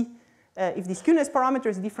can see if the skewness parameter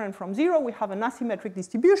is different from 0, we have an asymmetric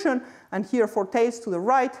distribution. And here, for tails to the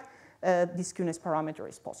right, the skewness parameter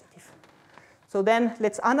is positive. So then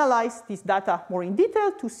let's analyze this data more in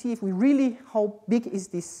detail to see if we really, how big is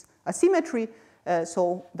this asymmetry.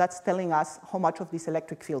 So that's telling us how much of this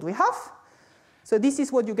electric field we have. So this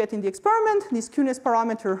is what you get in the experiment, this skewness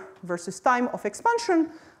parameter versus time of expansion.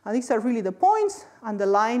 And these are really the points. And the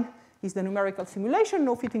line is the numerical simulation,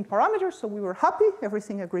 no fitting parameters. So we were happy.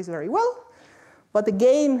 Everything agrees very well. But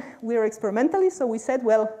again, we are experimentally. So we said,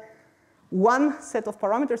 well, one set of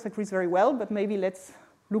parameters agrees very well, but maybe let's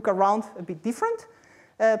look around a bit different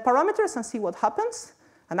parameters and see what happens.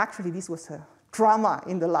 And actually, this was a drama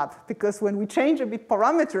in the lab, because when we change a bit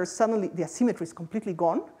parameters, suddenly the asymmetry is completely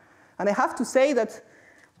gone. And I have to say that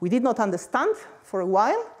we did not understand for a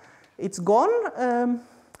while. It's gone,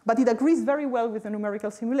 but it agrees very well with the numerical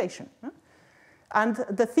simulation. And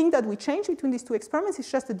the thing that we changed between these two experiments is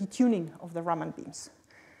just the detuning of the Raman beams.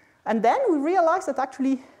 And then we realized that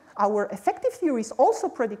actually our effective theories also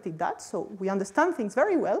predicted that, so we understand things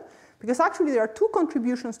very well, because actually there are two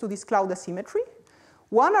contributions to this cloud asymmetry.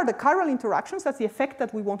 One are the chiral interactions. That's the effect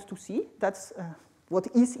that we want to see. That's what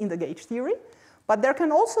is in the gauge theory. But there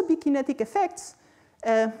can also be kinetic effects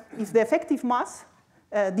if the effective mass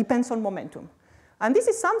depends on momentum. And this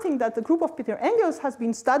is something that the group of Peter Engels has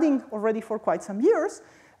been studying already for quite some years,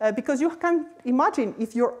 because you can imagine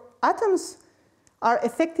if your atoms are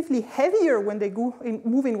effectively heavier when they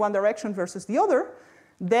move in one direction versus the other,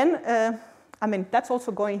 then, I mean, that's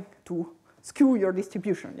also going to skew your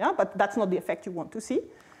distribution, yeah? But that's not the effect you want to see.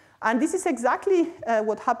 And this is exactly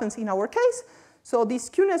what happens in our case. So the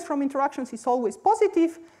skewness from interactions is always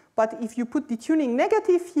positive, but if you put detuning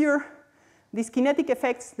negative here, these kinetic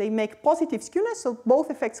effects, they make positive skewness, so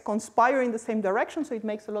both effects conspire in the same direction, so it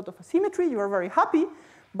makes a lot of asymmetry. You are very happy.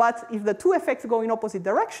 But if the two effects go in opposite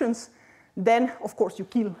directions, then, of course, you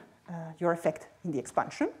kill your effect in the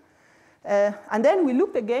expansion. And then we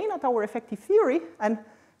looked again at our effective theory. And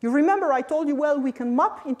you remember I told you, well, we can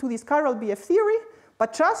map into this chiral BF theory.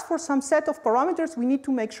 But just for some set of parameters, we need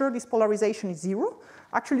to make sure this polarization is 0.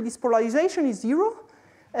 Actually, this polarization is 0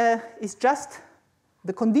 is just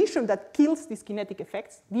the condition that kills these kinetic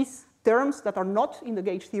effects, these terms that are not in the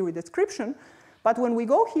gauge theory description. But when we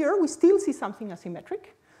go here, we still see something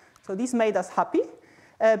asymmetric. So this made us happy.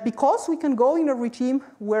 Because we can go in a regime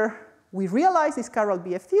where we realize this chiral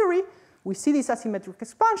BF theory, we see these asymmetric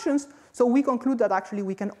expansions, so we conclude that actually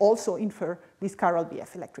we can also infer this chiral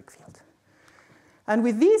BF electric field. And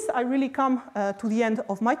with this, I really come to the end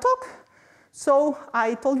of my talk. So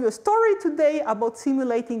I told you a story today about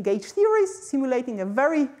simulating gauge theories, simulating a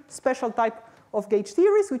very special type of gauge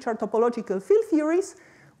theories, which are topological field theories,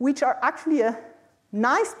 which are actually a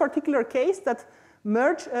nice particular case that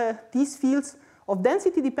merge these fields of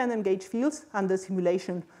density-dependent gauge fields and the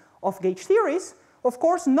simulation of gauge theories. Of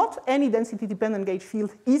course, not any density-dependent gauge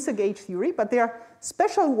field is a gauge theory, but there are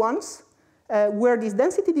special ones where this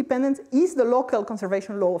density dependence is the local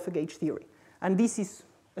conservation law of a gauge theory. And this is,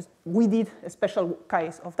 we did a special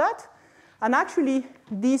case of that. And actually,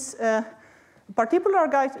 this particular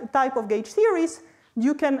type of gauge theories,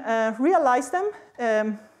 you can realize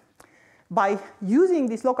them by using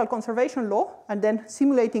this local conservation law and then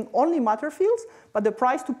simulating only matter fields. But the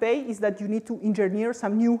price to pay is that you need to engineer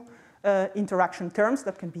some new interaction terms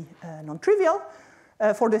that can be non-trivial.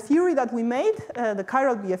 For the theory that we made, the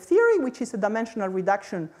chiral BF theory, which is a dimensional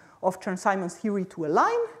reduction of Chern-Simons theory to a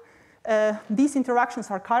line, these interactions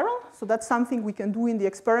are chiral. So that's something we can do in the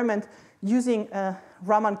experiment using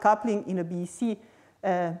Raman coupling in a BEC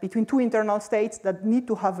between two internal states that need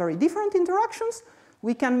to have very different interactions.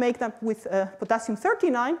 We can make them with potassium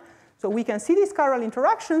 39. So we can see these chiral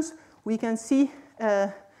interactions. We can see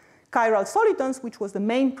chiral solitons, which was the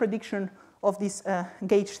main prediction of this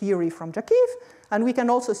gauge theory from Jakiv. And we can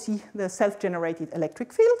also see the self-generated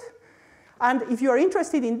electric field. And if you are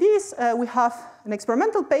interested in this, we have an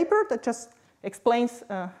experimental paper that just explains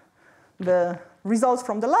the results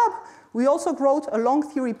from the lab. We also wrote a long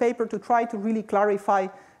theory paper to try to really clarify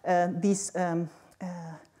this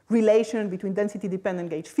relation between density-dependent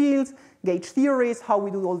gauge fields, gauge theories, how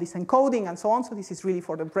we do all this encoding, and so on. So this is really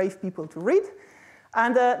for the brave people to read.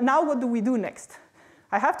 And now what do we do next?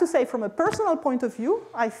 I have to say, from a personal point of view,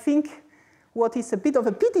 I think what is a bit of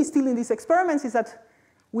a pity still in these experiments is that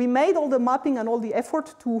we made all the mapping and all the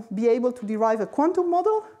effort to be able to derive a quantum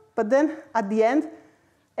model, but then at the end,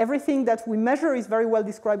 everything that we measure is very well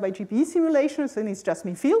described by GPE simulations, and it's just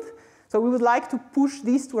mean field. So we would like to push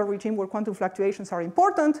this to a regime where quantum fluctuations are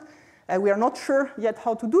important. We are not sure yet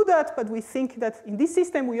how to do that, but we think that in this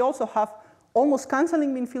system we also have almost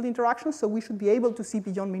canceling mean field interactions, so we should be able to see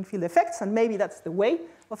beyond mean field effects, and maybe that's the way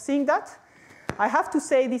of seeing that. I have to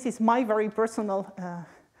say this is my very personal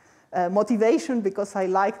motivation because I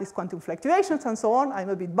like these quantum fluctuations and so on. I'm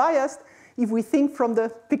a bit biased. If we think from the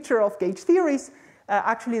picture of gauge theories,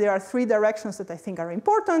 actually there are three directions that I think are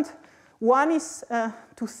important. One is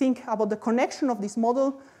to think about the connection of this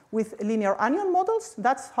model with linear anion models.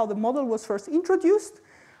 That's how the model was first introduced.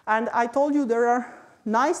 And I told you there are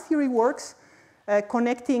nice theory works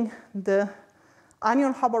connecting the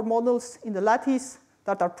anion Hubbard models in the lattice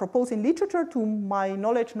that are proposed in literature. To my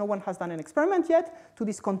knowledge, no one has done an experiment yet to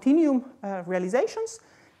these continuum realizations.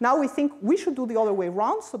 Now we think we should do the other way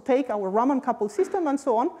around. So take our Raman coupled system and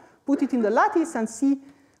so on, put it in the lattice and see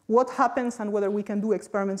what happens and whether we can do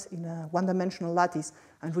experiments in a one-dimensional lattice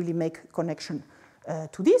and really make connection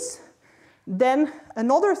to this. Then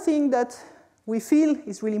another thing that we feel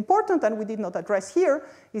is really important and we did not address here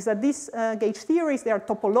is that these gauge theories, they are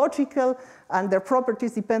topological and their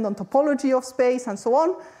properties depend on topology of space and so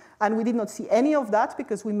on. And we did not see any of that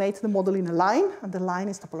because we made the model in a line and the line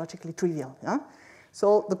is topologically trivial. Yeah?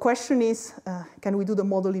 So the question is, can we do the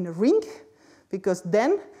model in a ring? Because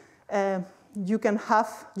then you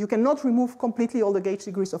cannot remove completely all the gauge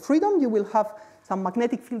degrees of freedom. You will have some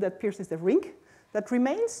magnetic field that pierces the ring that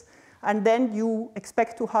remains. And then you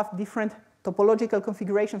expect to have different topological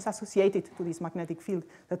configurations associated to this magnetic field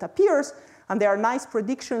that appears. And there are nice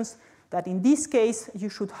predictions that in this case, you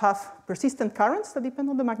should have persistent currents that depend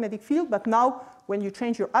on the magnetic field. But now, when you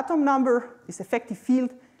change your atom number, this effective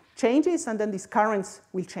field changes, and then these currents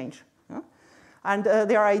will change. Yeah? And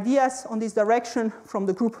there are ideas on this direction from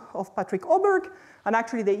the group of Patrick Oberg. And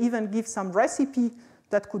actually, they even give some recipe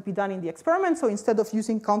that could be done in the experiment. So instead of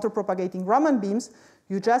using counterpropagating Raman beams,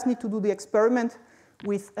 you just need to do the experiment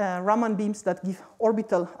with Raman beams that give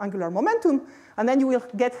orbital angular momentum. And then you will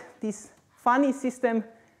get this funny system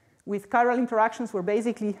with chiral interactions where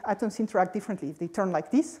basically atoms interact differently if they turn like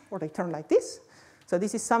this or they turn like this. So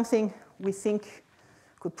this is something we think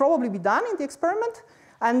could probably be done in the experiment.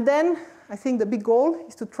 And then I think the big goal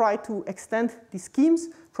is to try to extend the schemes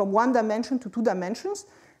from one dimension to two dimensions.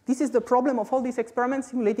 This is the problem of all these experiments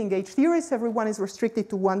simulating gauge theories. Everyone is restricted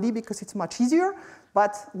to 1D because it's much easier,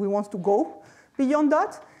 but we want to go beyond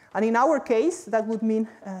that. And in our case, that would mean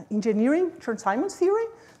engineering Chern-Simons theory.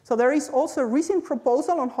 So there is also a recent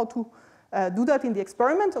proposal on how to do that in the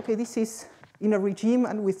experiment. Okay, this is in a regime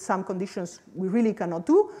and with some conditions we really cannot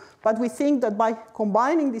do. But we think that by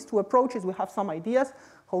combining these two approaches, we have some ideas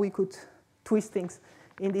how we could twist things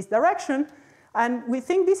in this direction. And we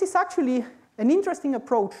think this is actually an interesting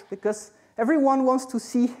approach because everyone wants to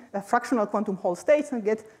see fractional quantum Hall states and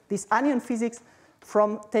get this anion physics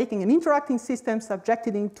from taking an interacting system,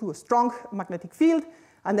 subjecting it to a strong magnetic field,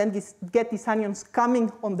 and then get these anions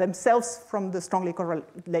coming on themselves from the strongly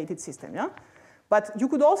correlated system. Yeah? But you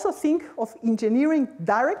could also think of engineering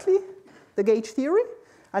directly the gauge theory,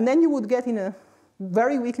 and then you would get in a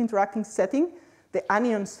very weak interacting setting the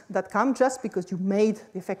anions that come just because you made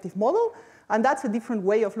the effective model. And that's a different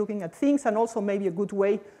way of looking at things, and also maybe a good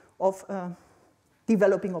way of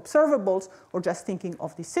developing observables or just thinking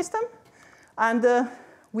of this system. And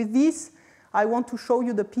with this, I want to show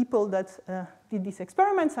you the people that did these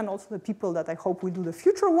experiments and also the people that I hope will do the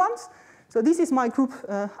future ones. So this is my group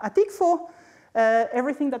at ICFO.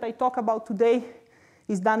 Everything that I talk about today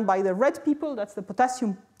is done by the red people. That's the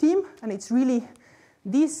potassium team. And it's really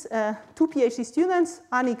these two PhD students,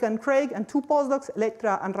 Annick and Craig, and two postdocs,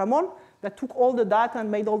 Electra and Ramon, that took all the data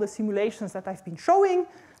and made all the simulations that I've been showing.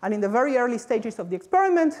 And in the very early stages of the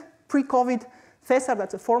experiment, pre-COVID, Cesar,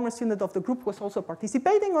 that's a former student of the group, was also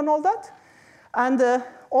participating on all that. And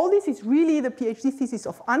all this is really the PhD thesis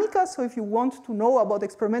of Annika. So if you want to know about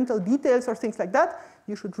experimental details or things like that,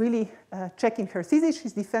 you should really check in her thesis.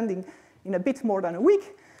 She's defending in a bit more than a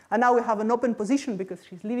week. And now we have an open position because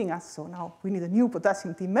she's leaving us. So now we need a new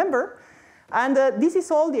potassium team member. And this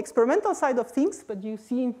is all the experimental side of things. But you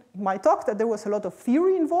see in my talk that there was a lot of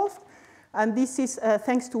theory involved. And this is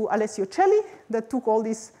thanks to Alessio Celli that took all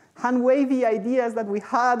these hand-wavy ideas that we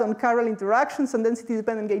had on chiral interactions and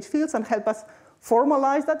density-dependent gauge fields and help us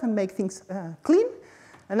formalize that and make things clean.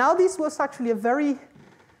 And now this was actually a very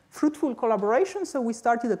fruitful collaboration. So we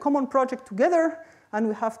started a common project together, and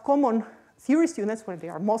we have common theory students, where they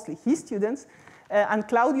are mostly his students. And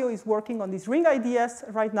Claudio is working on these ring ideas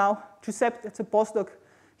right now. Giuseppe, that's a postdoc.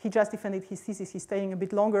 He just defended his thesis. He's staying a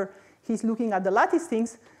bit longer. He's looking at the lattice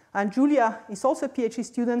things. And Julia is also a PhD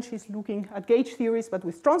student. She's looking at gauge theories, but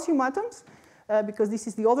with strontium atoms, because this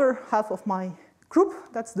is the other half of my group.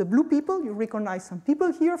 That's the blue people. You recognize some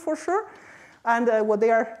people here for sure. And what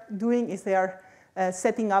they are doing is they are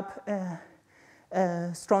setting up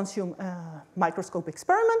a strontium microscope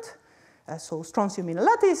experiment. So strontium in a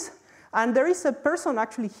lattice. And there is a person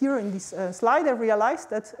actually here in this slide. I realized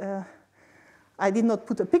that I did not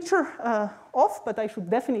put a picture of, but I should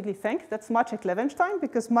definitely thank. That's Maciek Levenstein,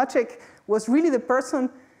 because Maciek was really the person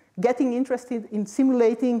getting interested in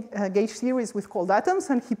simulating gauge theories with cold atoms,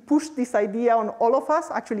 and he pushed this idea on all of us.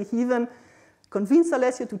 Actually, he even convinced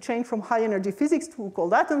Alessio to change from high energy physics to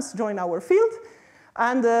cold atoms, join our field.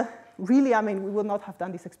 And really, I mean, we would not have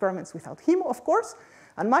done these experiments without him, of course.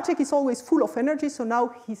 And Maciek is always full of energy, so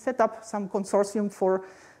now he set up some consortium for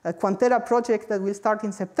a Quantera project that will start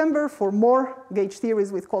in September for more gauge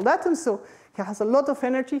theories with cold atoms. So he has a lot of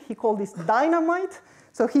energy. He called this dynamite.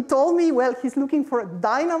 So he told me, well, he's looking for a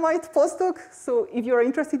dynamite postdoc. So if you're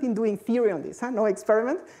interested in doing theory on this, no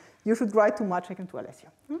experiment, you should write to Maciek and to Alessio.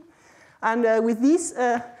 And with this,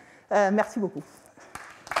 merci beaucoup.